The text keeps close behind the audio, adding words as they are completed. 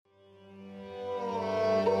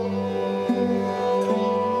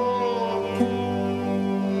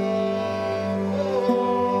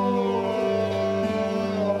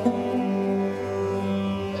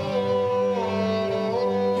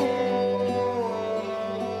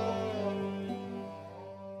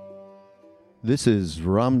This is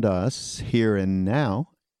Ram Dass here and now,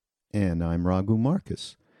 and I'm Raghu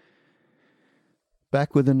Marcus.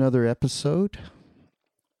 Back with another episode,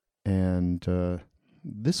 and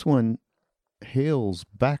this one hails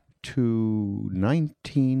back to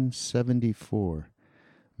 1974,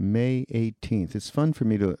 May 18th. It's fun for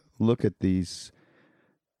me to look at these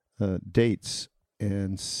dates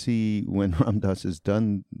and see when Ram Dass has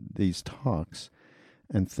done these talks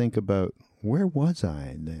and think about, where was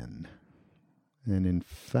I then? And in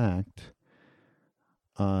fact,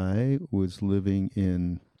 I was living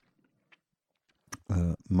in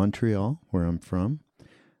Montreal, where I'm from. I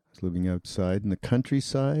was living outside in the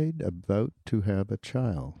countryside, about to have a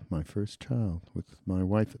child, my first child, with my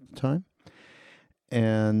wife at the time.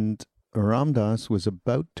 And Ram Dass was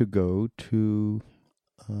about to go to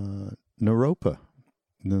Naropa.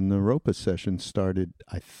 The Naropa session started,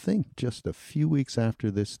 I think, just a few weeks after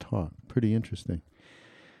this talk. Pretty interesting.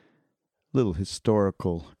 Little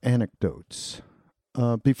historical anecdotes.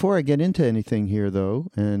 Before I get into anything here, though,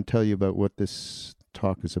 and tell you about what this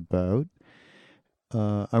talk is about,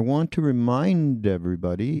 I want to remind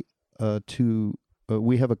everybody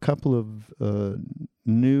we have a couple of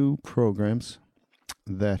new programs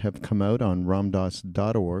that have come out on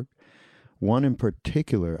ramdass.org. One in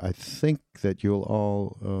particular, I think that you'll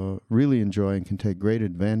all really enjoy and can take great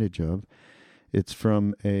advantage of. It's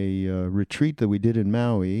from a retreat that we did in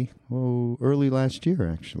Maui, early last year,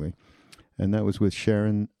 actually. And that was with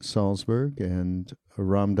Sharon Salzberg and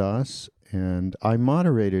Ram Dass. And I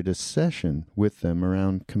moderated a session with them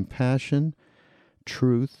around compassion,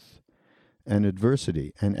 truth, and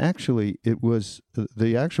adversity. And actually, it was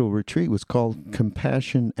the actual retreat was called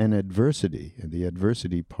Compassion and Adversity. And the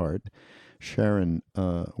adversity part, Sharon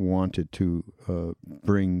wanted to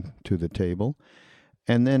bring to the table.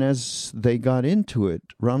 And then as they got into it,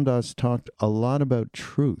 Ram Dass talked a lot about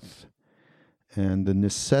truth and the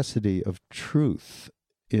necessity of truth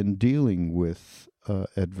in dealing with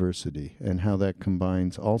adversity, and how that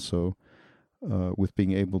combines also with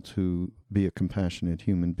being able to be a compassionate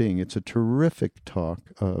human being. It's a terrific talk,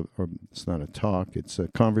 or it's not a talk, it's a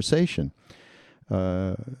conversation,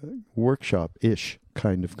 workshop-ish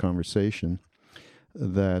kind of conversation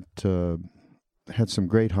that had some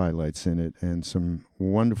great highlights in it and some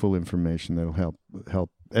wonderful information that'll help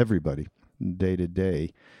everybody day to day,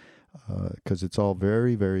 because it's all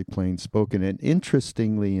very, very plain spoken. And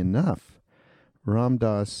interestingly enough, Ram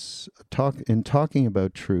Dass talking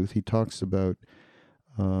about truth, he talks about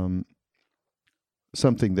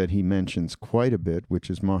something that he mentions quite a bit, which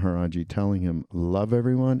is Maharaji telling him, love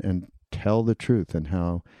everyone and tell the truth, and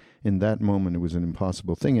how in that moment it was an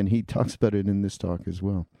impossible thing. And he talks about it in this talk as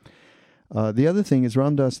well. The other thing is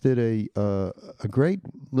Ram Dass did a great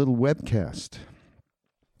little webcast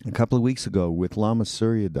a couple of weeks ago with Lama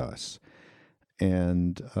Surya Das,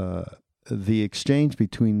 and the exchange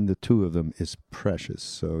between the two of them is precious.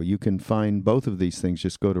 So you can find both of these things.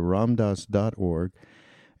 Just go to ramdass.org,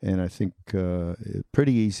 and I think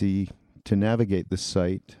pretty easy to navigate the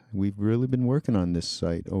site. We've really been working on this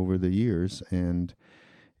site over the years, and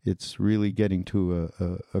it's really getting to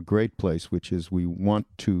a great place, which is we want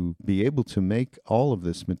to be able to make all of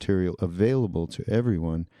this material available to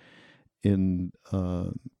everyone in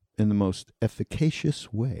the most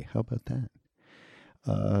efficacious way. How about that?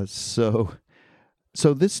 So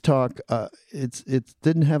this talk, it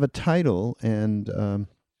didn't have a title, and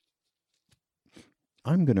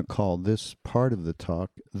I'm going to call this part of the talk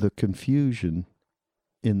 "The Confusion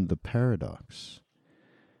in the Paradox."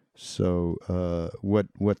 So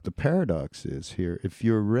what the paradox is here, if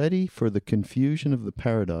you're ready for the confusion of the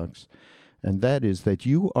paradox, and that is that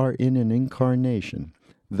you are in an incarnation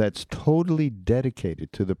that's totally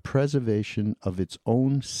dedicated to the preservation of its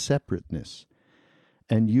own separateness,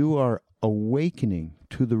 and you are awakening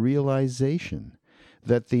to the realization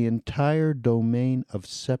that the entire domain of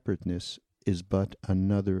separateness is but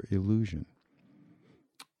another illusion.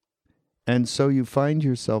 And so you find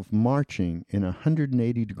yourself marching in a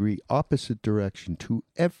 180-degree opposite direction to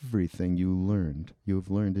everything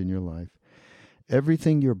you've learned in your life,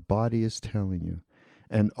 everything your body is telling you,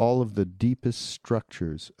 and all of the deepest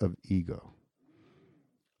structures of ego.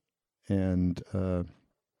 And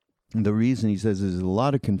the reason, he says, there's a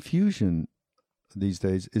lot of confusion these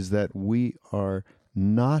days is that we are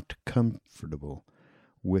not comfortable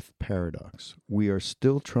with paradox. We are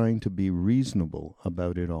still trying to be reasonable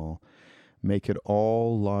about it all, make it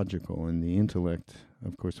all logical. And the intellect,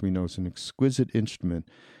 of course, we know is an exquisite instrument,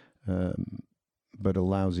 but a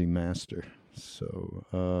lousy master.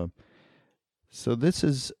 So this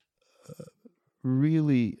is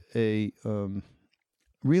really a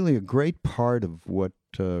really a great part of what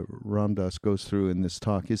Ram Dass goes through in this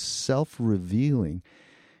talk is self-revealing.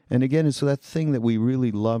 And again, it's that thing that we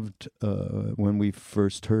really loved when we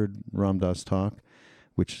first heard Ram Dass talk,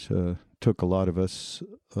 which took a lot of us,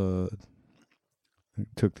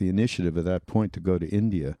 took the initiative at that point to go to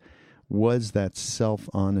India, was that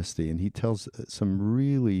self-honesty. And he tells some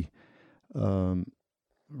really,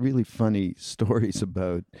 really funny stories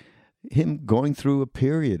about him going through a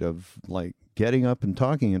period of like getting up and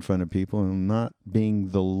talking in front of people and not being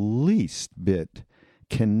the least bit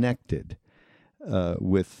connected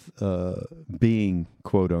with being,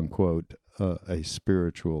 quote unquote, a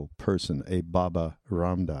spiritual person, a Baba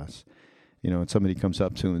Ram Dass. You know, and somebody comes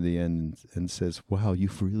up to him at the end and says, "Wow,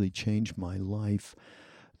 you've really changed my life.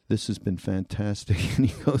 This has been fantastic." And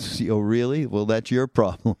he goes, "Oh, really? Well, that's your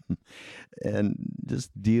problem." And just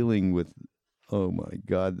dealing with, oh my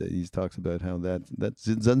God, that he talks about how that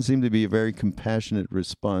doesn't seem to be a very compassionate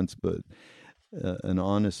response, but an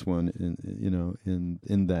honest one,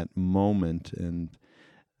 in that moment, and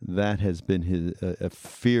that has been his a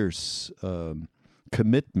fierce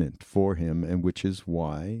commitment for him, and which is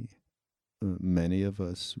why many of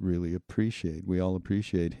us really appreciate. We all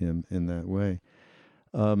appreciate him in that way,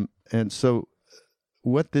 and so.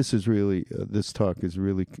 What this is really, this talk is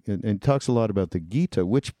really, and talks a lot about the Gita,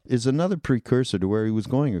 which is another precursor to where he was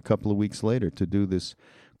going a couple of weeks later to do this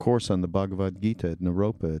course on the Bhagavad Gita at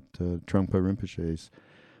Naropa, at Trungpa Rinpoche's,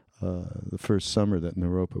 the first summer that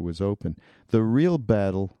Naropa was open. The real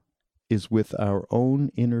battle is with our own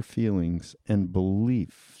inner feelings and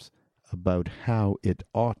beliefs about how it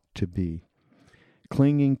ought to be.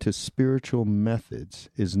 Clinging to spiritual methods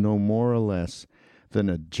is no more or less than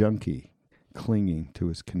a junkie clinging to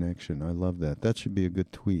his connection. I love that. That should be a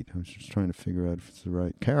good tweet. I was just trying to figure out if it's the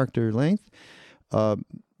right character length.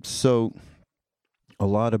 So a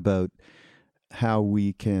lot about how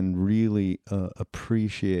we can really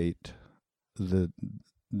appreciate the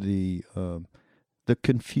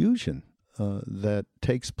confusion that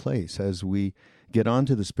takes place as we get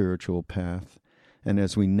onto the spiritual path, and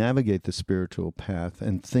as we navigate the spiritual path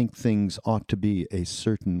and think things ought to be a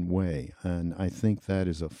certain way. And I think that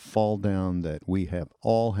is a fall down that we have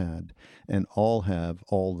all had and all have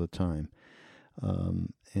all the time.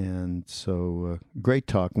 And so great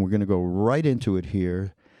talk. And we're going to go right into it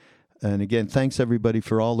here. And again, thanks everybody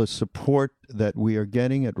for all the support that we are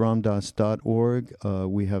getting at ramdass.org.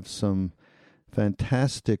 We have some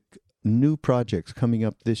fantastic new projects coming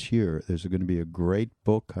up this year. There's going to be a great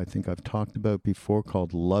book I think I've talked about before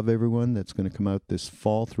called Love Everyone that's going to come out this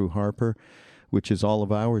fall through Harper, which is all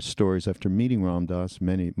of our stories after meeting Ram Dass.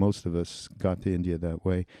 Most of us got to India that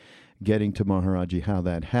way, getting to Maharaji, how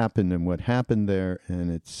that happened and what happened there. And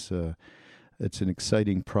it's an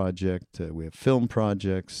exciting project. We have film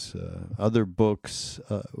projects, other books,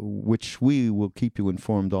 which we will keep you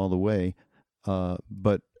informed all the way.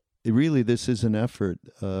 But really, this is an effort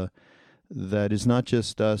that is not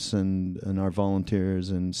just us and our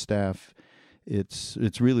volunteers and staff.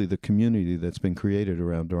 It's really the community that's been created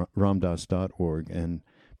around ramdass.org. And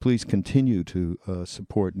please continue to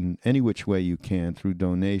support in any which way you can through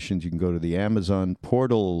donations. You can go to the Amazon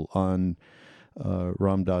portal on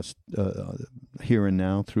Ram Dass Here and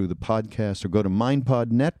Now through the podcast, or go to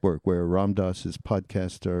MindPod Network, where Ram Dass's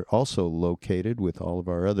podcasts are also located with all of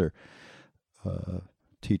our other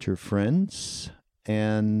teacher friends.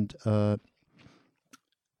 And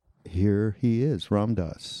here he is, Ram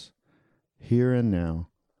Dass, Here and Now,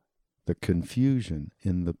 the confusion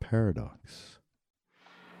in the paradox.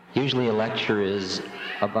 Usually a lecture is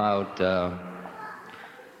about,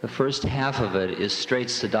 the first half of it is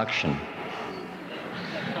straight seduction.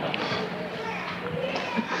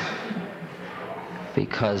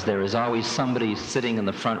 Because there is always somebody sitting in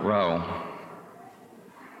the front row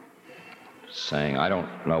saying, "I don't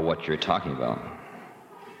know what you're talking about."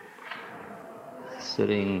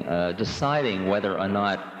 Sitting, deciding whether or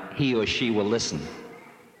not he or she will listen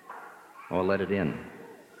or let it in.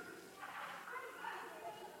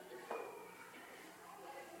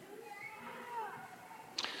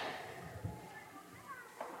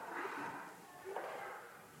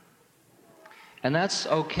 And that's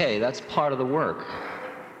okay, that's part of the work.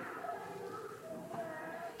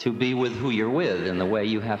 To be with who you're with in the way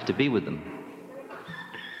you have to be with them.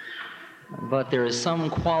 But there is some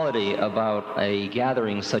quality about a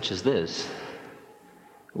gathering such as this,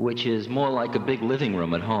 which is more like a big living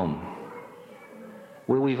room at home,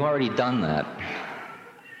 where we've already done that.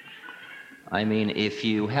 I mean, if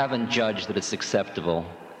you haven't judged that it's acceptable,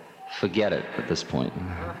 forget it at this point.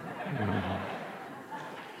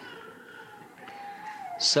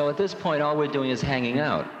 So at this point, all we're doing is hanging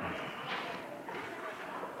out.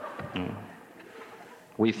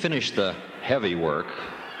 We finished the heavy work.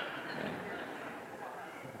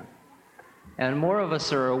 And more of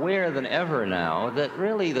us are aware than ever now that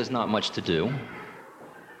really there's not much to do.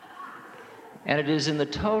 And it is in the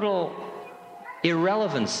total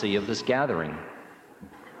irrelevancy of this gathering.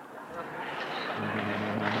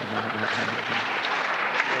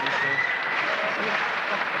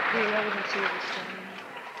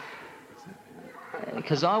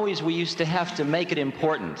 Because always we used to have to make it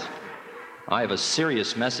important. I have a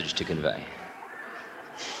serious message to convey.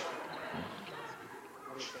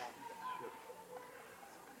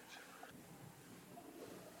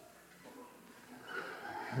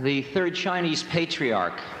 The third Chinese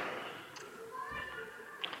patriarch,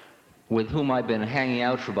 with whom I've been hanging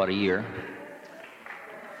out for about a year,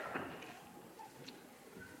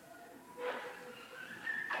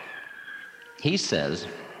 he says,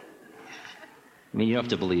 I mean, you don't have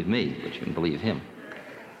to believe me, but you can believe him.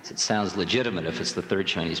 It sounds legitimate if it's the third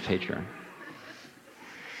Chinese patriarch.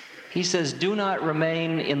 He says, do not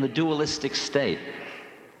remain in the dualistic state.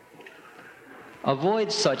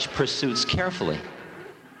 Avoid such pursuits carefully.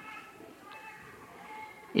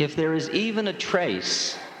 If there is even a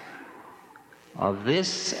trace of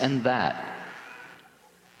this and that,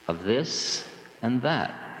 of this and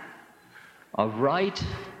that, of right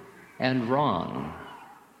and wrong,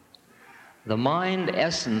 the mind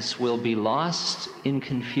essence will be lost in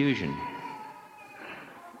confusion.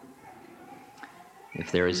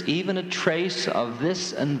 If there is even a trace of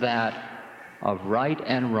this and that, of right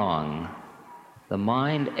and wrong, the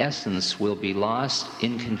mind essence will be lost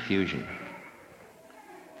in confusion.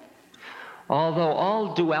 Although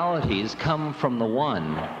all dualities come from the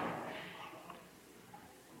one,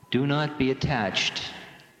 do not be attached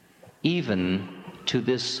even to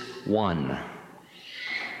this one.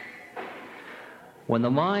 When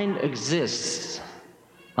the mind exists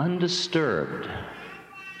undisturbed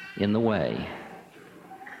in the way,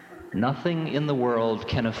 nothing in the world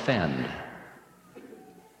can offend.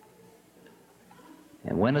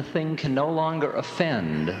 And when a thing can no longer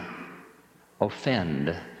offend,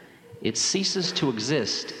 it ceases to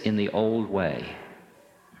exist in the old way.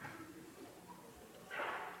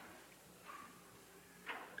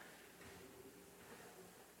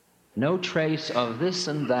 No trace of this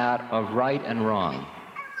and that, of right and wrong.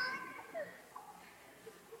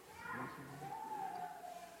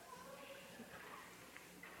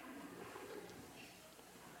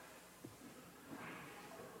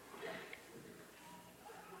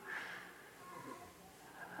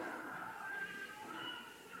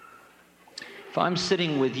 If I'm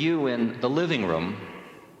sitting with you in the living room,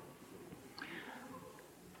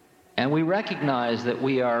 and we recognize that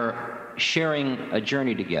we are sharing a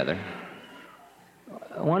journey together,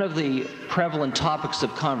 one of the prevalent topics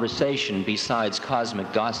of conversation besides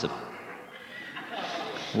cosmic gossip,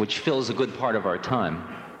 which fills a good part of our time,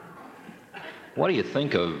 what do you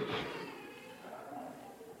think of?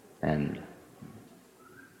 And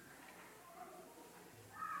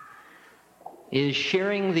is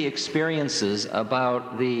sharing the experiences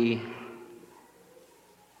about the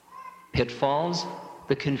pitfalls,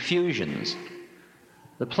 the confusions,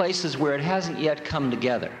 the places where it hasn't yet come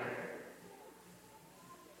together.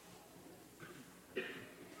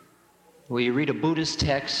 Where you read a Buddhist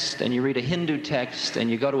text, and you read a Hindu text, and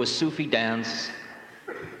you go to a Sufi dance,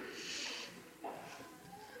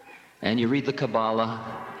 and you read the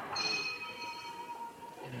Kabbalah,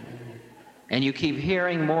 and you keep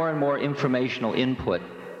hearing more and more informational input,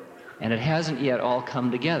 and it hasn't yet all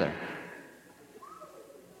come together.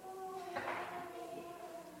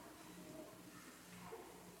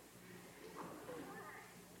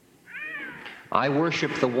 I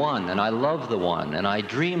worship the one, and I love the one, and I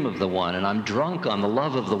dream of the one, and I'm drunk on the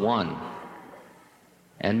love of the one.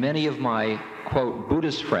 And many of my, quote,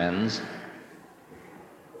 Buddhist friends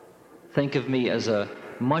think of me as a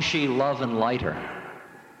mushy love and lighter,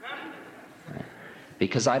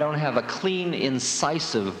 because I don't have a clean,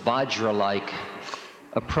 incisive, Vajra-like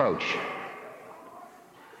approach,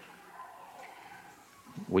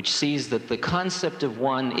 which sees that the concept of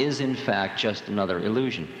one is, in fact, just another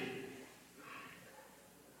illusion.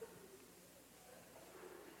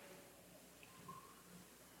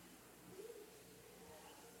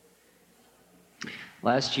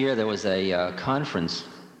 Last year there was a conference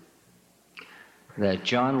that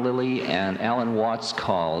John Lilly and Alan Watts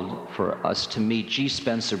called for us to meet G.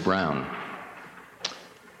 Spencer Brown.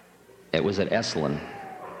 It was at Esalen.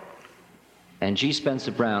 And G.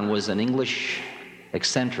 Spencer Brown was an English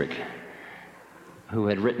eccentric who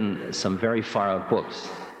had written some very far-out books.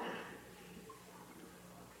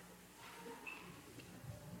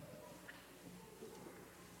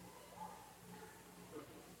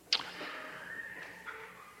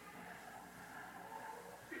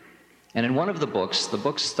 And in one of the book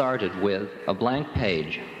started with a blank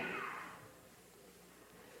page.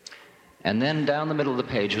 And then down the middle of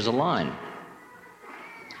the page was a line.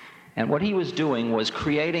 And what he was doing was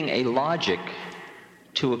creating a logic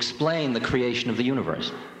to explain the creation of the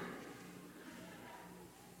universe.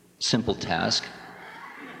 Simple task.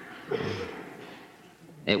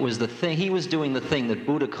 It was the thing, he was doing the thing that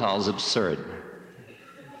Buddha calls absurd.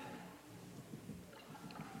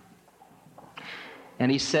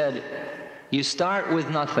 And he said, you start with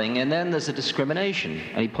nothing, and then there's a discrimination.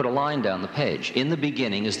 And he put a line down the page. In the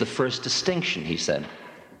beginning is the first distinction, he said.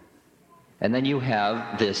 And then you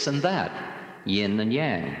have this and that, yin and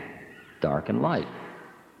yang, dark and light.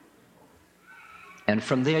 And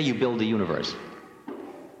from there you build the universe.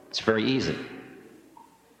 It's very easy.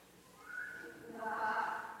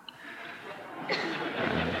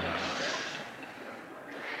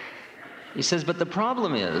 He says, but the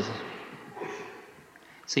problem is,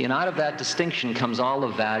 see, and out of that distinction comes all the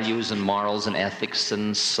values and morals and ethics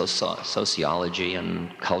and sociology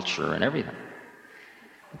and culture and everything.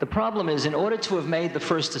 The problem is, in order to have made the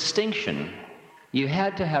first distinction, you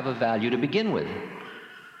had to have a value to begin with.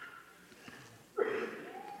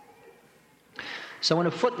 So in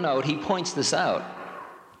a footnote, he points this out,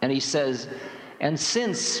 and he says, and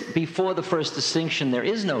since before the first distinction there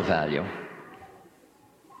is no value,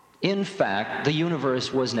 in fact, the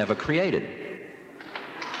universe was never created.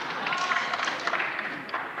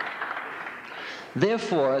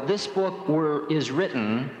 Therefore, this book is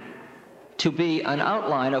written to be an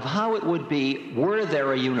outline of how it would be were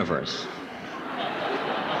there a universe.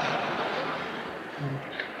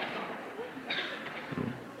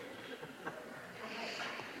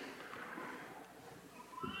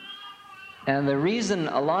 And the reason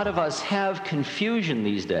a lot of us have confusion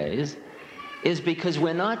these days is because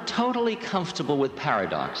we're not totally comfortable with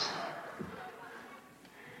paradox.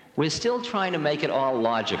 We're still trying to make it all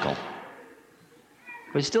logical.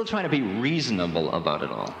 We're still trying to be reasonable about it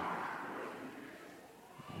all.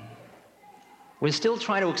 We're still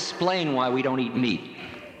trying to explain why we don't eat meat,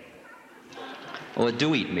 or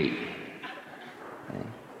do eat meat. Okay.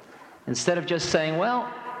 Instead of just saying,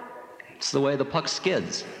 well, it's the way the puck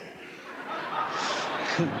skids.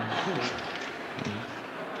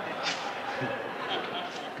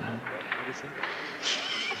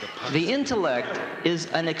 The intellect is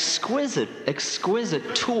an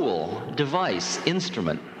exquisite tool, device,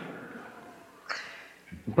 instrument.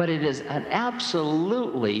 But it is an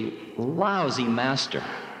absolutely lousy master.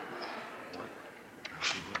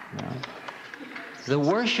 The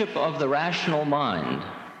worship of the rational mind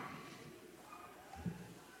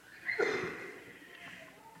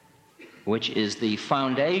which is the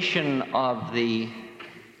foundation of the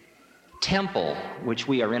temple which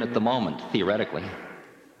we are in at the moment, theoretically,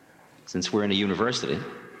 since we're in a university.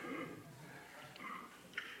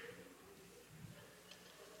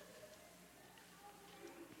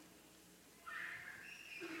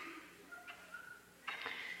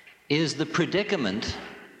 Is the predicament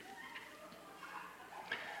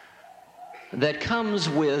that comes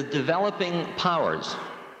with developing powers,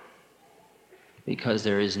 because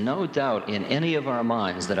there is no doubt in any of our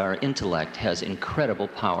minds that our intellect has incredible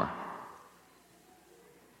power.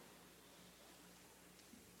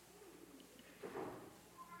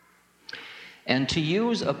 And to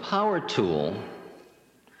use a power tool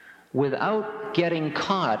without getting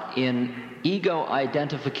caught in ego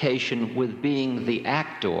identification with being the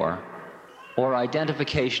actor or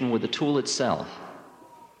identification with the tool itself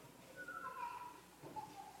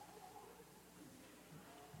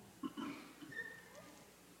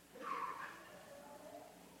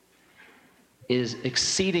is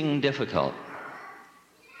exceeding difficult,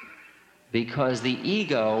 because the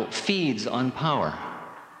ego feeds on power.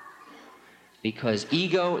 Because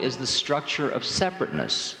ego is the structure of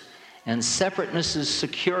separateness, and separateness's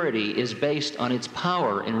security is based on its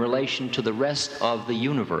power in relation to the rest of the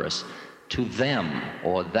universe, to them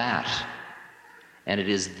or that. And it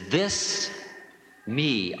is this,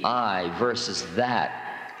 me, I, versus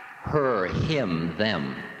that, her, him,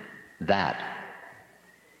 them, that.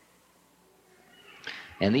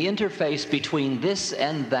 And the interface between this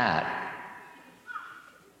and that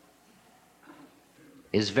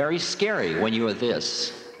is very scary when you are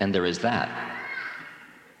this and there is that.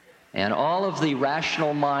 And all of the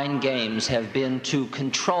rational mind games have been to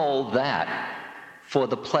control that for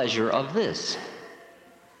the pleasure of this.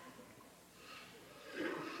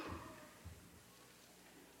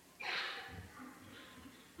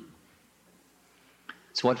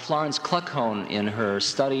 It's what Florence Kluckhohn, in her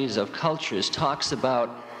studies of cultures, talks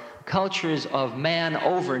about cultures of man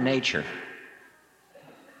over nature.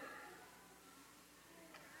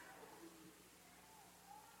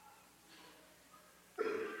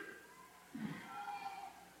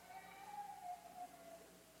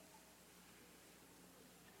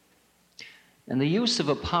 And the use of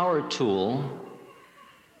a power tool,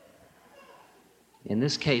 in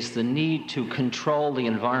this case the need to control the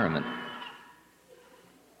environment,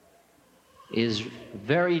 is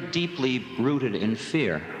very deeply rooted in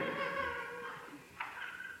fear.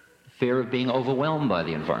 Fear of being overwhelmed by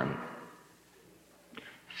the environment.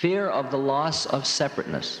 Fear of the loss of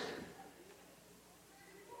separateness.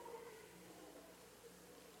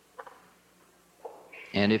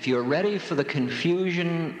 And if you're ready for the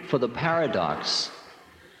confusion, for the paradox,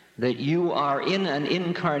 that you are in an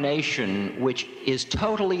incarnation which is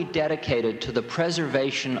totally dedicated to the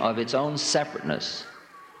preservation of its own separateness,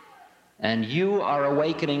 and you are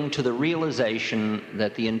awakening to the realization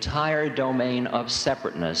that the entire domain of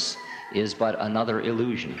separateness is but another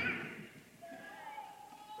illusion.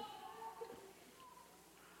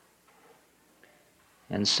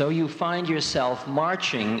 And so you find yourself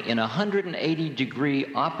marching in a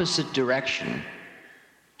 180-degree opposite direction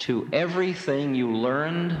to everything you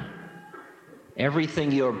learned,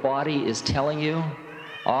 everything your body is telling you,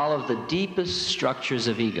 all of the deepest structures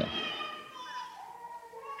of ego.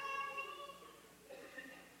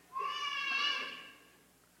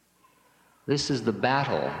 This is the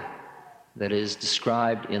battle that is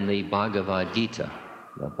described in the Bhagavad Gita,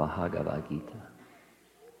 the Bhagavad Gita.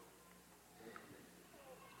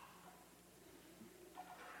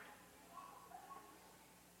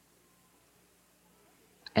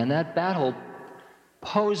 And that battle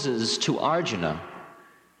poses to Arjuna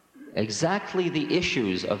exactly the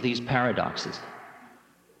issues of these paradoxes.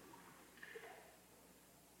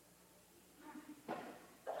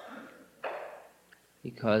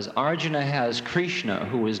 Because Arjuna has Krishna,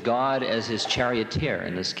 who is God, as his charioteer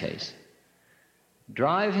in this case,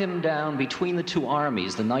 drive him down between the two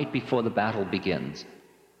armies the night before the battle begins.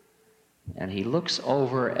 And he looks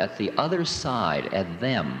over at the other side, at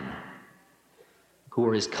them, who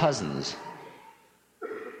are his cousins,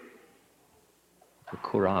 the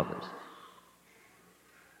Kauravas.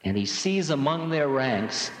 And he sees among their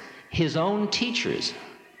ranks his own teachers.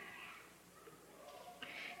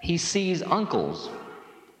 He sees uncles.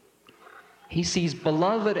 He sees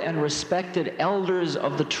beloved and respected elders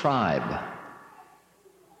of the tribe.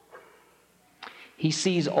 He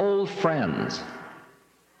sees old friends.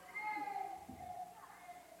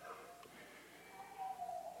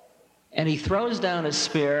 And he throws down his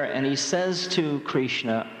spear and he says to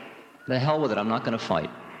Krishna, "The hell with it, I'm not going to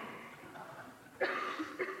fight.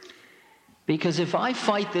 Because if I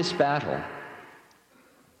fight this battle,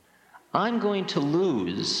 I'm going to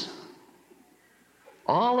lose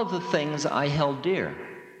all of the things I held dear.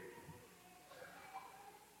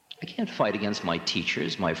 I can't fight against my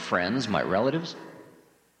teachers, my friends, my relatives.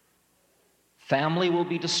 Family will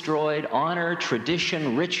be destroyed, honor,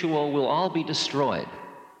 tradition, ritual will all be destroyed.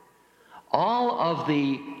 All of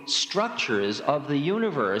the structures of the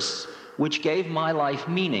universe which gave my life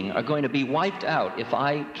meaning are going to be wiped out if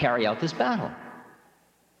I carry out this battle."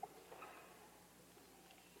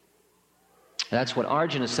 That's what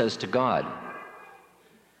Arjuna says to God.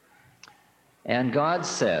 And God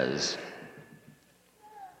says,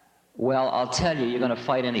 "Well, I'll tell you, you're going to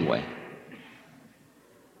fight anyway."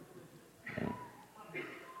 Okay.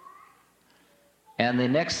 And the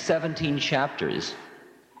next 17 chapters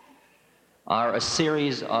are a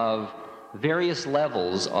series of various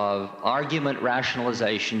levels of argument,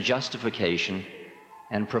 rationalization, justification,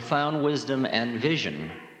 and profound wisdom and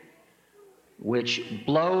vision, which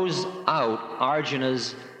blows out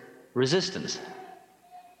Arjuna's resistance.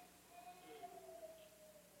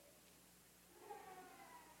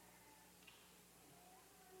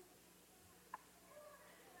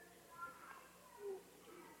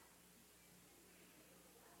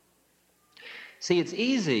 See, it's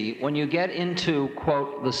easy when you get into,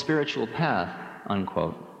 quote, the spiritual path,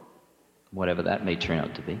 unquote, whatever that may turn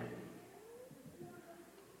out to be,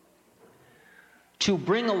 to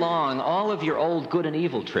bring along all of your old good and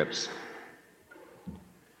evil trips.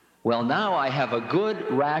 Well, now I have a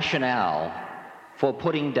good rationale for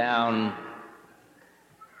putting down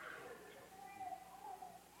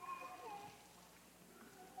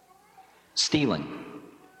stealing,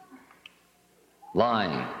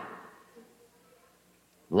 lying,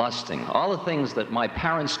 lusting, all the things that my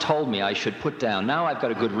parents told me I should put down. Now I've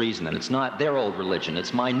got a good reason, and it's not their old religion,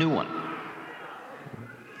 it's my new one.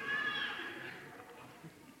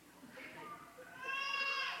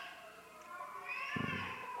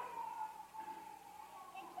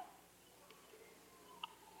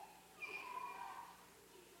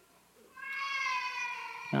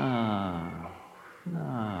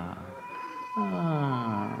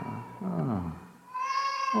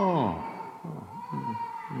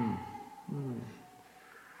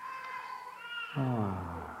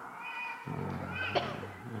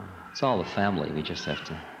 It's all the family. We just have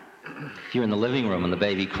to, if you're in the living room and the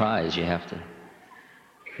baby cries, you have to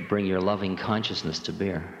bring your loving consciousness to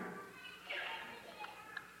bear.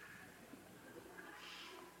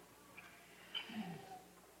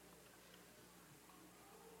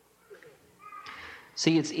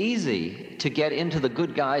 See, it's easy to get into the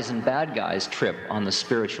good guys and bad guys trip on the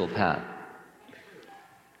spiritual path.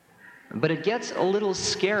 But it gets a little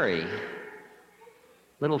scary,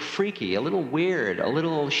 a little freaky, a little weird, a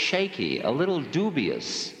little shaky, a little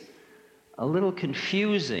dubious, a little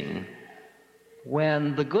confusing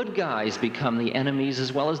when the good guys become the enemies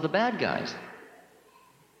as well as the bad guys.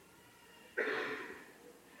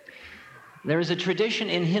 There is a tradition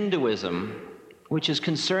in Hinduism which is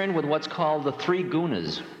concerned with what's called the three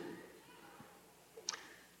gunas.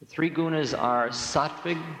 The three gunas are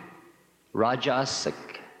sattvic, rajasic,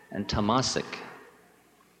 and tamasic.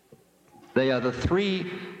 They are the three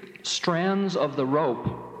strands of the rope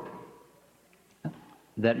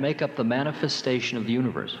that make up the manifestation of the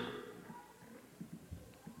universe.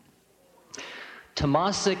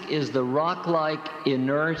 Tamasic is the rock-like,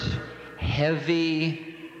 inert,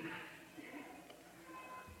 heavy,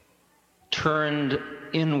 turned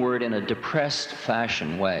inward in a depressed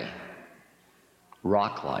fashion way,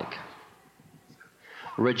 rock-like.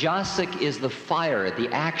 Rajasic is the fire, the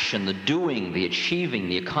action, the doing, the achieving,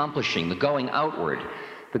 the accomplishing, the going outward,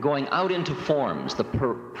 the going out into forms, the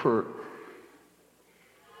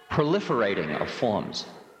proliferating of forms.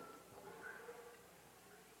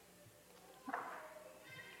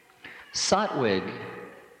 Sattvic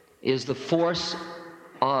is the force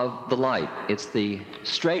of the light. It's the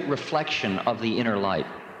straight reflection of the inner light.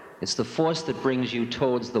 It's the force that brings you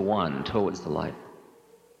towards the one, towards the light.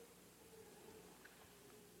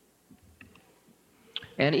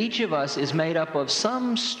 And each of us is made up of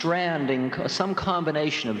some stranding, some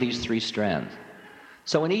combination of these three strands.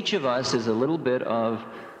 So in each of us is a little bit of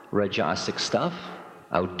rajasic stuff,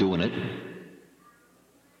 outdoing it,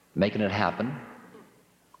 making it happen.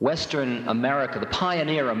 Western America, the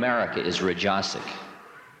pioneer America, is rajasic.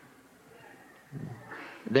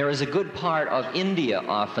 There is a good part of India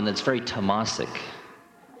often that's very tamasic.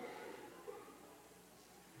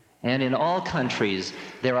 And in all countries,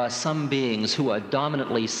 there are some beings who are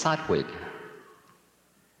dominantly sattvic.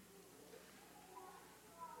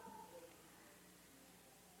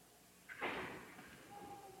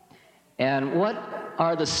 And what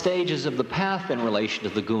are the stages of the path in relation to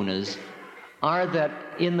the gunas are that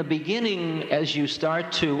in the beginning, as you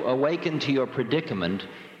start to awaken to your predicament,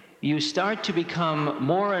 you start to become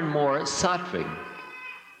more and more sattvic.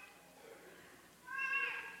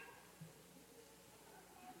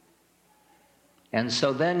 And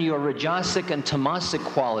so then your rajasic and tamasic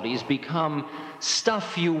qualities become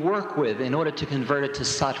stuff you work with in order to convert it to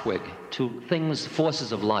sattvic, to things,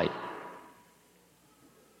 forces of light.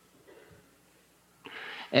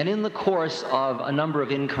 And in the course of a number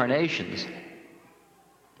of incarnations,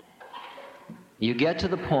 you get to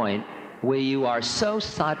the point where you are so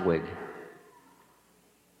sattvic,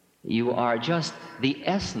 you are just the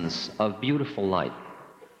essence of beautiful light.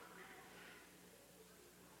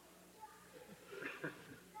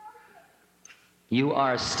 You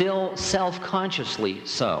are still self-consciously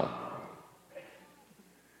so.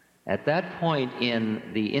 At that point in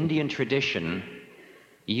the Indian tradition,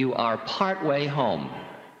 you are partway home.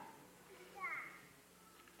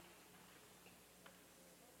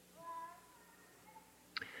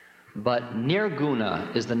 But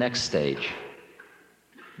nirguna is the next stage.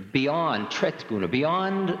 Beyond tritguna,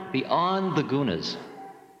 beyond the gunas.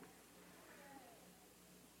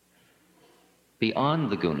 Beyond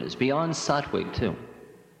the gunas, beyond sattvic too.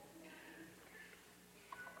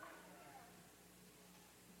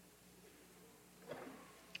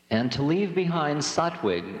 And to leave behind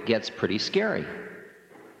sattvic gets pretty scary,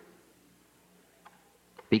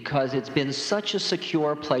 because it's been such a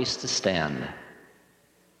secure place to stand.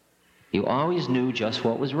 You always knew just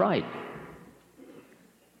what was right.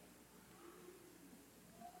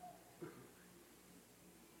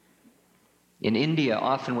 In India,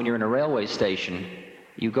 often when you're in a railway station,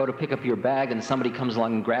 you go to pick up your bag and somebody comes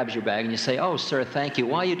along and grabs your bag and you say, "Oh, sir, thank you.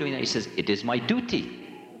 Why are you doing that?" He says, "It is my duty.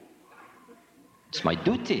 It's my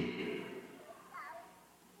duty."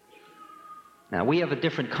 Now, we have a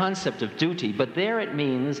different concept of duty, but there it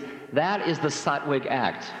means that is the sattvic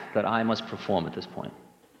act that I must perform at this point.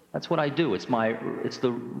 That's what I do. It's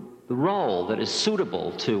the role that is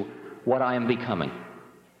suitable to what I am becoming,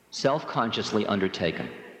 self-consciously undertaken.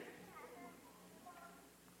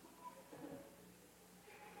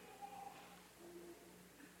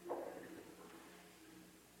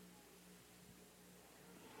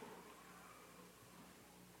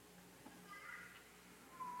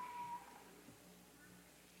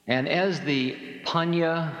 And as the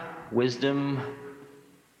Panya, wisdom,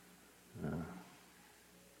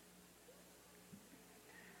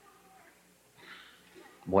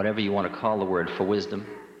 whatever you want to call the word for wisdom,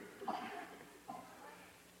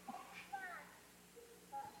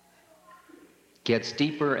 gets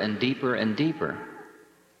deeper and deeper and deeper,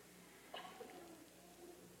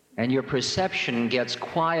 and your perception gets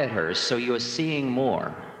quieter, so you're seeing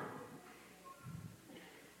more.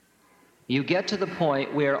 You get to the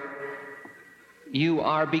point where you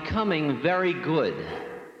are becoming very good,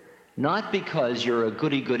 not because you're a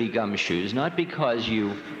goody-goody gumshoes, not because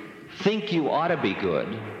you think you ought to be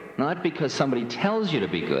good, not because somebody tells you to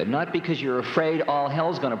be good, not because you're afraid all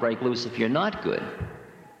hell's going to break loose if you're not good,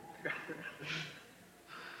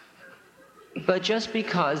 but just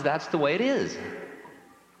because that's the way it is.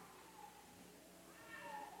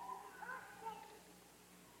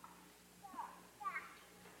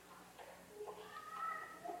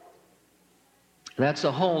 That's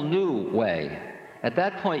a whole new way. At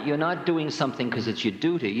that point, you're not doing something because it's your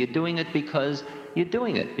duty. You're doing it because you're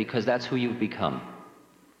doing it, because that's who you've become.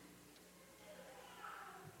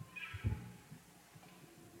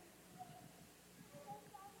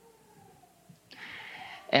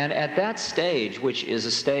 And at that stage, which is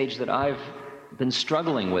a stage that I've been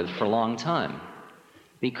struggling with for a long time,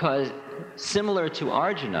 because similar to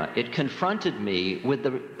Arjuna, it confronted me with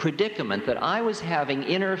the predicament that I was having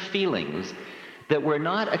inner feelings that were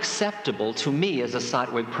not acceptable to me as a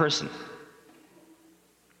Sattvic person.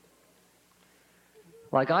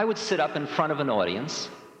 Like, I would sit up in front of an audience,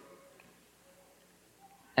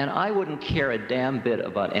 and I wouldn't care a damn bit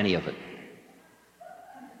about any of it.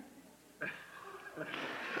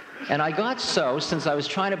 And I got so, since I was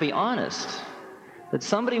trying to be honest, that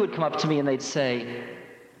somebody would come up to me and they'd say,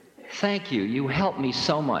 "Thank you, you helped me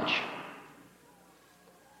so much."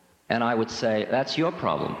 And I would say, "That's your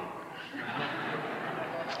problem."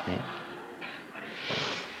 Okay.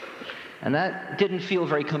 And that didn't feel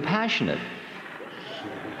very compassionate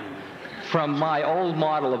from my old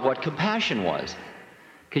model of what compassion was.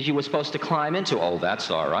 Because you were supposed to climb into, "Oh, that's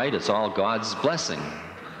all right, it's all God's blessing."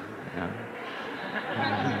 Yeah.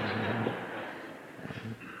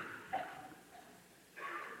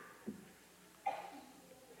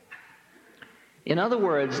 In other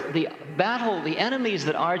words, the battle, the enemies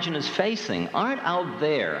that Arjuna is facing aren't out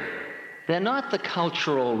there. They're not the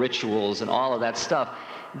cultural rituals and all of that stuff.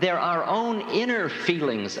 They're our own inner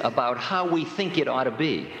feelings about how we think it ought to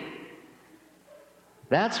be.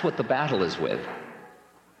 That's what the battle is with.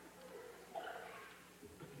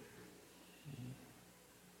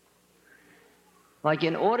 Like,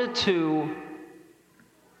 in order to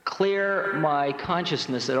clear my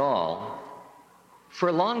consciousness at all, for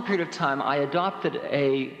a long period of time, I adopted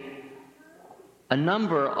a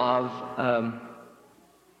number of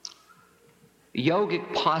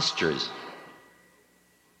yogic postures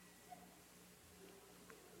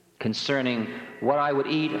concerning what I would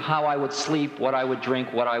eat, how I would sleep, what I would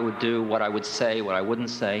drink, what I would do, what I would say, what I wouldn't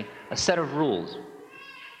say, a set of rules.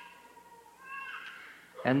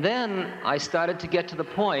 And then I started to get to the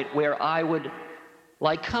point where I would,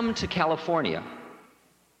 like, come to California,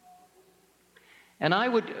 and I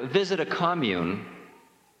would visit a commune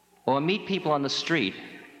or meet people on the street,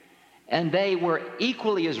 and they were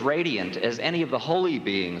equally as radiant as any of the holy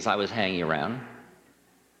beings I was hanging around,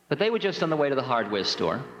 but they were just on the way to the hardware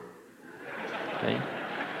store. Okay?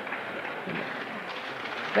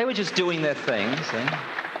 They were just doing their thing, see?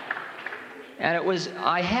 And it was,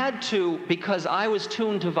 I had to, because I was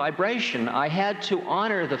tuned to vibration, I had to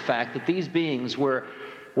honor the fact that these beings were,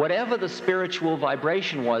 whatever the spiritual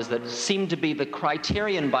vibration was that seemed to be the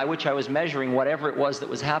criterion by which I was measuring whatever it was that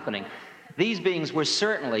was happening, these beings were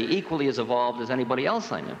certainly equally as evolved as anybody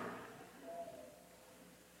else I knew.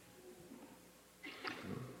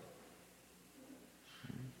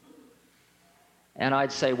 And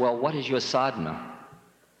I'd say, "Well, what is your sadhana?"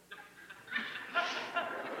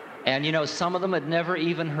 And you know, some of them had never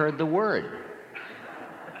even heard the word.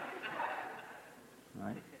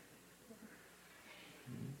 Right?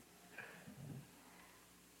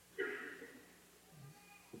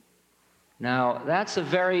 Now, that's a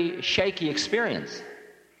very shaky experience.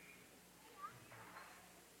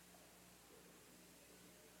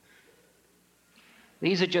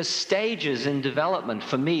 These are just stages in development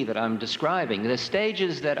for me that I'm describing. They're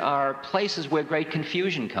stages that are places where great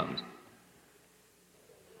confusion comes.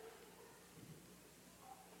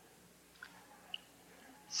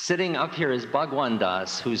 Sitting up here is Bhagwan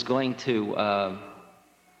Das, who's going to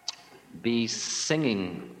be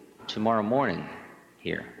singing tomorrow morning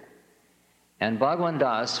here. And Bhagwan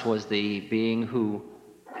Das was the being who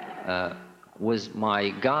was my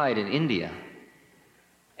guide in India.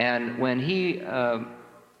 And when he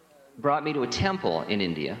brought me to a temple in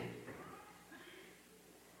India,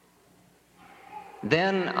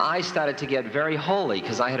 then I started to get very holy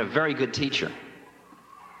because I had a very good teacher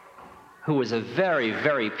who was a very,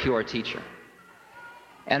 very pure teacher.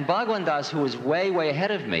 And Bhagwan Das, who was way, way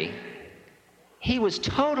ahead of me, he was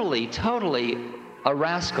totally, totally a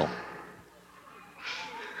rascal.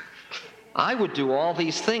 I would do all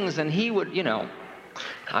these things and he would, you know,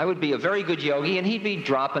 I would be a very good yogi and he'd be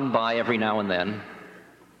dropping by every now and then.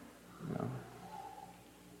 You know.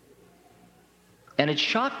 And it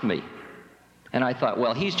shocked me. And I thought,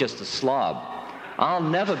 well, he's just a slob. I'll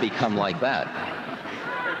never become like that.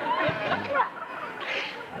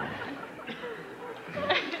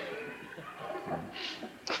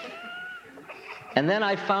 And then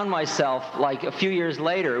I found myself, like a few years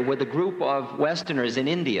later, with a group of Westerners in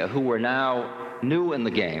India who were now new in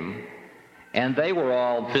the game, and they were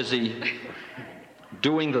all busy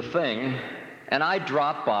doing the thing, and I'd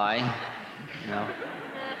drop by, you know.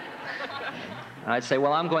 And I'd say,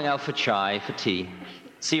 well, I'm going out for chai, for tea.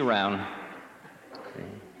 See you around.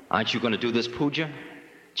 Aren't you going to do this puja?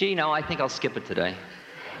 Gee, no, I think I'll skip it today.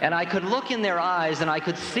 And I could look in their eyes, and I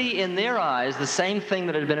could see in their eyes the same thing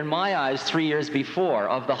that had been in my eyes 3 years before,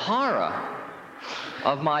 of the horror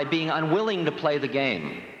of my being unwilling to play the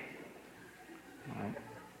game.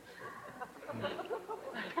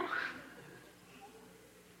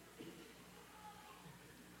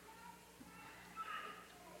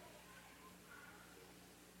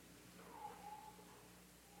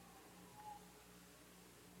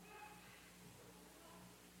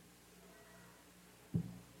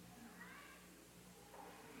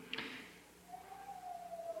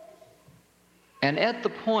 And at the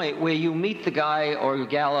point where you meet the guy or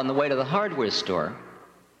gal on the way to the hardware store,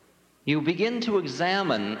 you begin to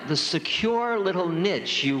examine the secure little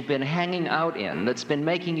niche you've been hanging out in that's been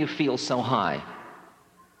making you feel so high.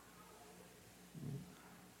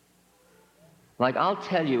 Like, I'll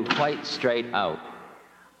tell you quite straight out,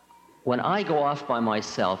 when I go off by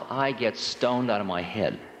myself, I get stoned out of my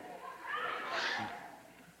head.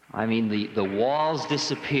 I mean, the walls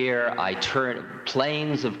disappear, I turn,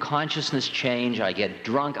 planes of consciousness change, I get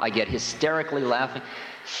drunk, I get hysterically laughing.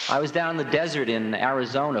 I was down in the desert in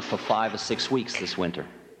Arizona for 5 or 6 weeks this winter.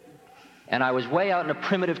 And I was way out in a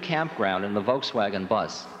primitive campground in the Volkswagen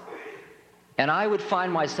bus. And I would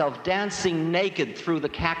find myself dancing naked through the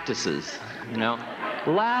cactuses, you know,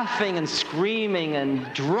 laughing and screaming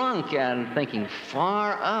and drunk and thinking,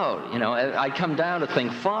 far out, you know. I'd come down to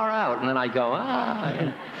think, far out, and then I'd go,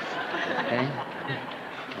 ah. Okay.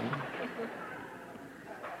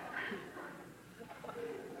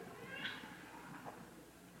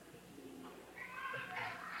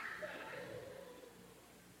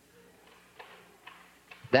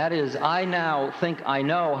 That is, I now think I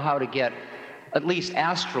know how to get at least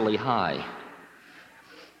astrally high,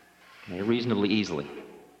 okay, reasonably easily.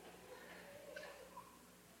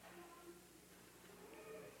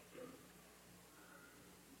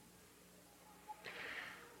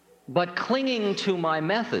 But clinging to my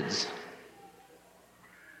methods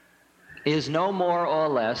is no more or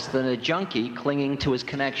less than a junkie clinging to his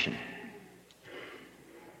connection.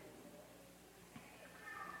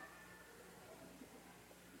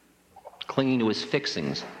 Clinging to his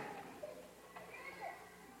fixings.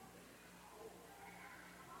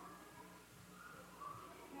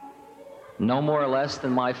 No more or less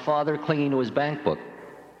than my father clinging to his bank book.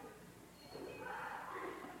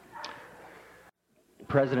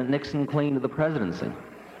 President Nixon clinging to the presidency.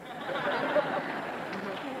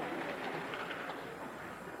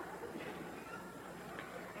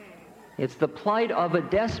 It's the plight of a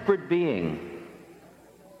desperate being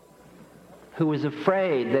who is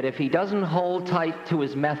afraid that if he doesn't hold tight to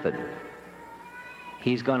his method,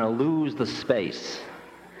 he's going to lose the space.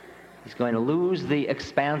 He's going to lose the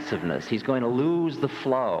expansiveness. He's going to lose the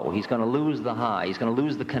flow. He's going to lose the high. He's going to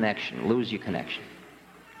lose the connection. Lose your connection.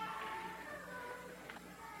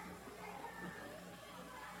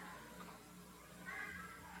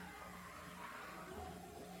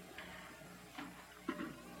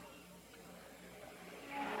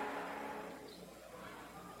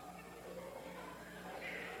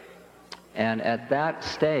 And at that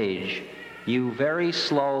stage, you very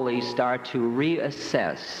slowly start to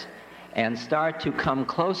reassess and start to come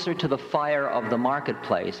closer to the fire of the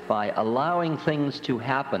marketplace by allowing things to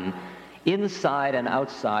happen inside and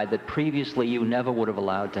outside that previously you never would have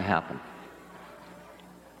allowed to happen.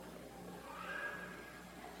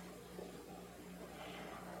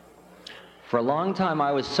 For a long time,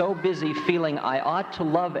 I was so busy feeling I ought to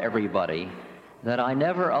love everybody that I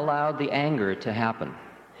never allowed the anger to happen.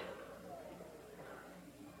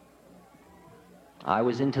 I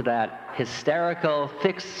was into that hysterical,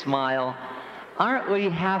 fixed smile. Aren't we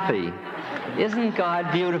happy? Isn't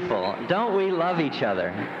God beautiful? Don't we love each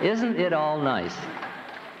other? Isn't it all nice?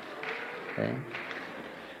 Okay.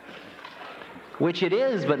 Which it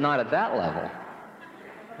is, but not at that level.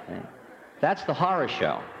 Okay. That's the horror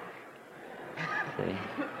show. Okay.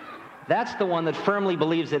 That's the one that firmly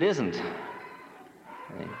believes it isn't.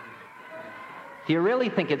 Okay. If you really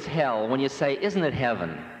think it's hell, when you say, isn't it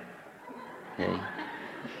heaven? Okay.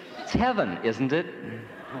 It's heaven, isn't it?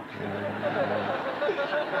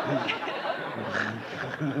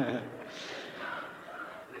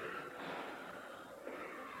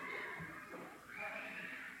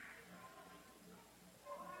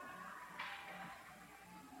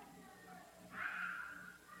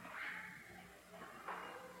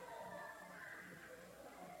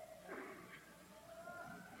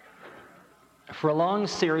 For a long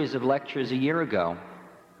series of lectures a year ago,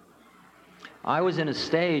 I was in a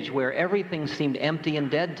stage where everything seemed empty and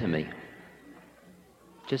dead to me.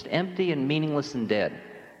 Just empty and meaningless and dead.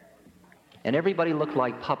 And everybody looked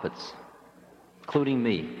like puppets, including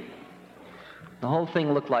me. The whole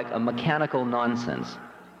thing looked like a mechanical nonsense.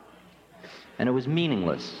 And it was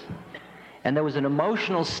meaningless. And there was an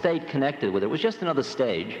emotional state connected with it. It was just another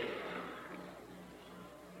stage.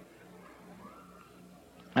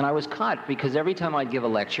 And I was caught because every time I'd give a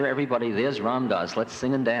lecture, everybody, there's Ram Dass, let's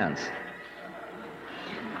sing and dance.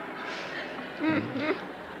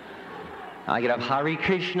 I get up, Hare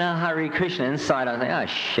Krishna, Hare Krishna. Inside, I think, oh,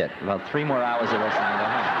 shit, about 3 more hours of this and I go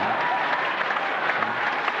home.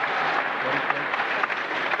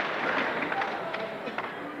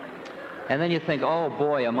 And then you think, oh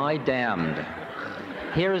boy, am I damned.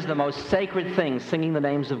 Here is the most sacred thing, singing the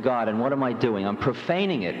names of God, and what am I doing? I'm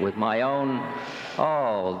profaning it with my own,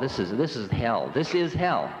 oh, this is hell. This is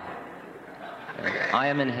hell. I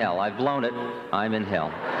am in hell. I've blown it. I'm in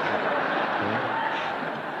hell.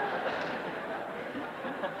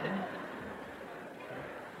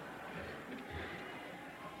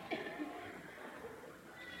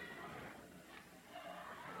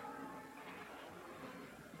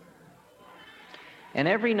 And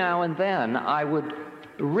every now and then, I would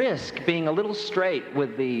risk being a little straight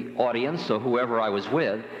with the audience or whoever I was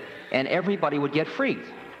with, and everybody would get freaked.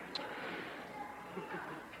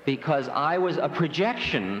 Because I was a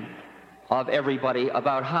projection of everybody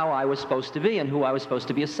about how I was supposed to be and who I was supposed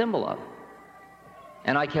to be a symbol of.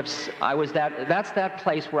 And that's that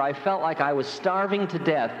place where I felt like I was starving to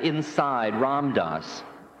death inside Ram Dass.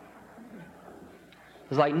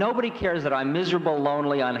 It's like nobody cares that I'm miserable,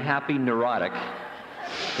 lonely, unhappy, neurotic.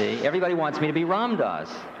 See, everybody wants me to be Ram Dass.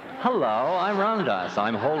 Hello, I'm Ram Dass.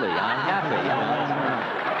 I'm holy. I'm happy.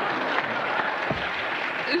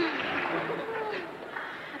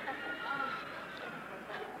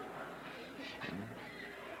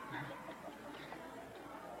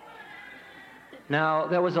 Now,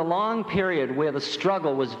 there was a long period where the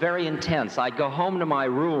struggle was very intense. I'd go home to my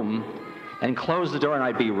room and close the door and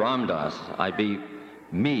I'd be Ram Dass. I'd be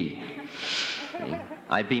me. See?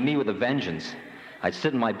 I'd be me with a vengeance. I'd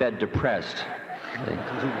sit in my bed depressed.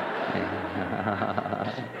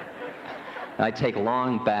 I'd take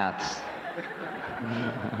long baths.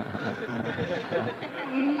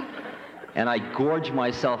 And I'd gorge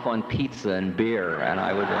myself on pizza and beer, and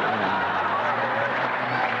I would...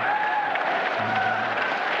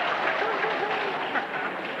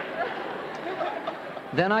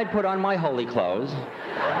 Then I'd put on my holy clothes.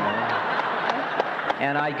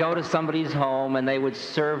 And I'd go to somebody's home, and they would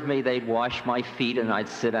serve me, they'd wash my feet, and I'd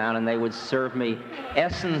sit down, and they would serve me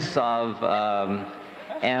essence of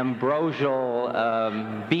ambrosial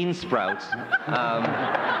bean sprouts.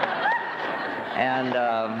 And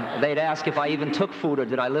they'd ask if I even took food or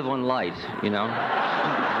did I live on light, you know?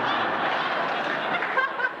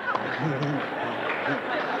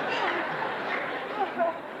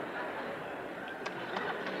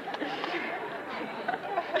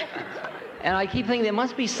 And I keep thinking there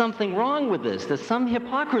must be something wrong with this. There's some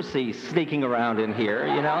hypocrisy sneaking around in here,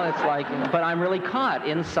 you know? It's like, but I'm really caught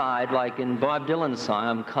inside, like in Bob Dylan's song,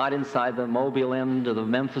 I'm caught inside the Mobile end of the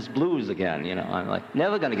Memphis Blues again, you know? I'm like,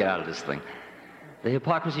 never going to get out of this thing. The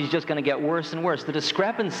hypocrisy is just going to get worse and worse. The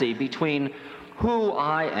discrepancy between who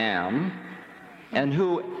I am and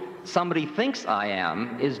who somebody thinks I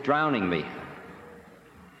am is drowning me.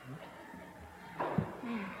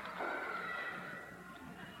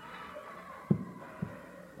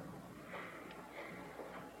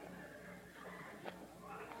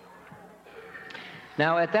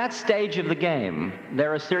 Now, at that stage of the game,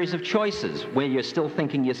 there are a series of choices where you're still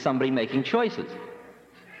thinking you're somebody making choices.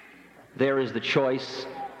 There is the choice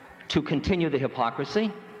to continue the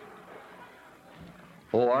hypocrisy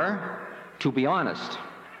or to be honest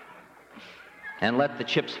and let the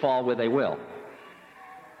chips fall where they will.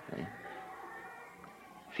 Okay?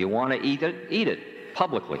 If you want to eat it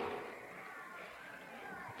publicly.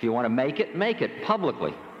 If you want to make it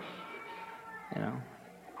publicly. You know.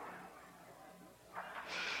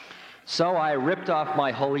 So I ripped off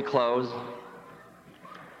my holy clothes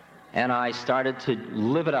and I started to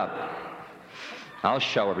live it up. I'll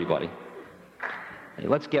show everybody. Hey,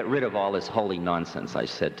 let's get rid of all this holy nonsense, I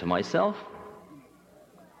said to myself.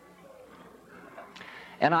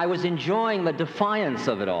 And I was enjoying the defiance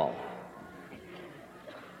of it all.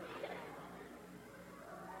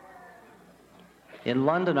 In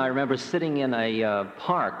London, I remember sitting in a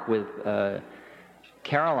park with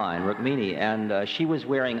Caroline Rukmini, and she was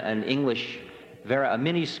wearing an English, a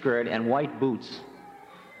mini skirt and white boots.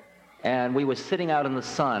 And we were sitting out in the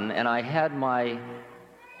sun, and I had my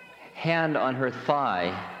hand on her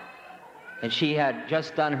thigh, and she had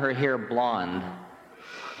just done her hair blonde.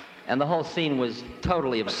 And the whole scene was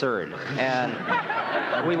totally absurd. And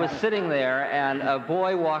we were sitting there, and a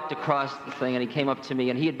boy walked across the thing, and he came up to me,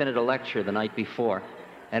 and he had been at a lecture the night before,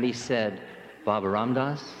 and he said, "Baba Ram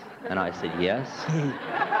Dass?" And I said, "Yes." And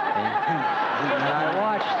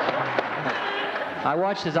I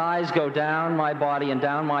watched his eyes go down my body and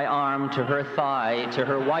down my arm to her thigh, to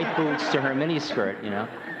her white boots, to her miniskirt, you know.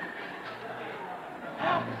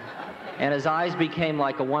 And his eyes became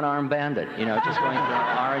like a one-armed bandit, you know, just going through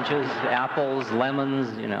oranges, apples,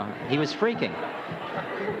 lemons, you know. He was freaking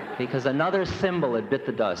because another symbol had bit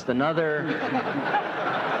the dust, another,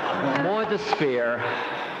 more despair,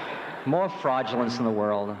 more fraudulence in the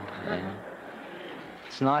world.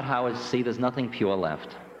 It's not how it's, see, there's nothing pure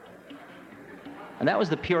left. And that was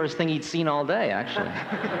the purest thing he'd seen all day, actually.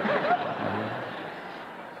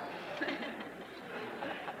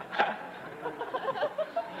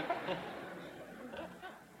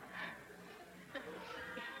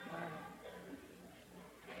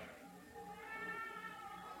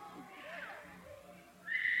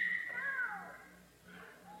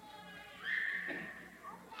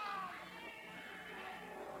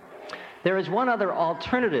 There is one other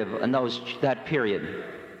alternative in that period.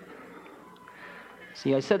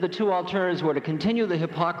 See, I said the two alternatives were to continue the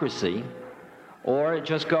hypocrisy or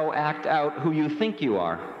just go act out who you think you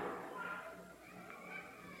are.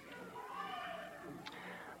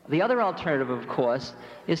 The other alternative, of course,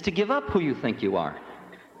 is to give up who you think you are.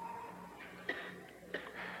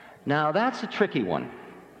 Now, that's a tricky one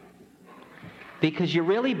because you're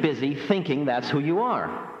really busy thinking that's who you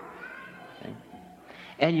are. Okay?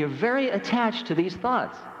 And you're very attached to these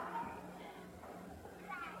thoughts.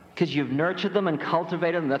 Because you've nurtured them and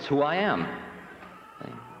cultivated them. That's who I am.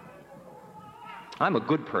 Okay? I'm a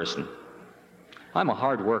good person. I'm a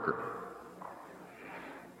hard worker.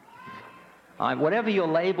 Whatever your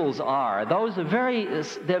labels are, those are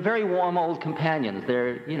they're very warm old companions.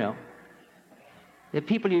 They're, you know, they're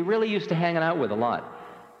people you really used to hanging out with a lot.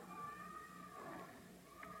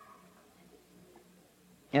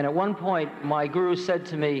 And at one point, my guru said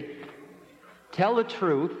to me, "Tell the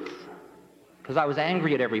truth," because I was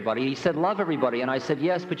angry at everybody. He said, "Love everybody." And I said,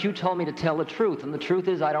 "Yes, but you told me to tell the truth, and the truth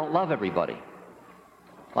is I don't love everybody.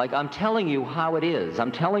 Like, I'm telling you how it is.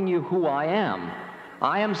 I'm telling you who I am.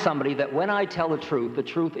 I am somebody that when I tell the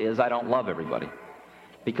truth is I don't love everybody,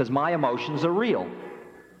 because my emotions are real."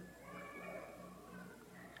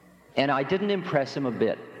 And I didn't impress him a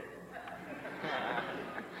bit.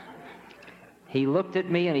 He looked at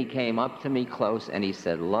me and he came up to me close and he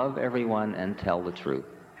said, "Love everyone and tell the truth."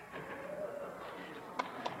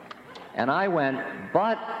 And I went,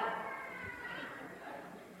 but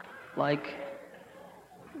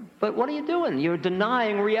what are you doing? You're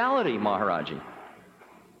denying reality, Maharaji.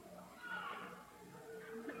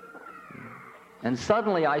 And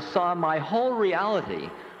suddenly I saw my whole reality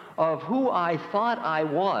of who I thought I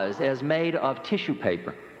was as made of tissue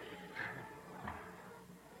paper.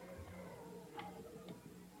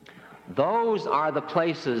 Those are the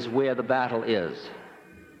places where the battle is.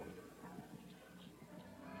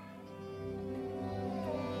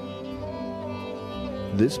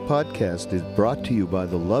 This podcast is brought to you by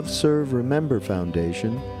the Love Serve Remember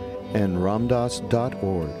Foundation and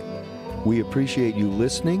ramdass.org. We appreciate you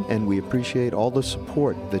listening, and we appreciate all the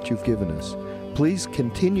support that you've given us. Please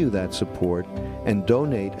continue that support and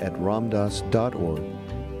donate at ramdass.org.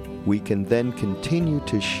 We can then continue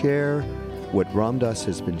to share what Ram Dass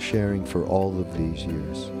has been sharing for all of these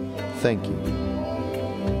years. Thank you.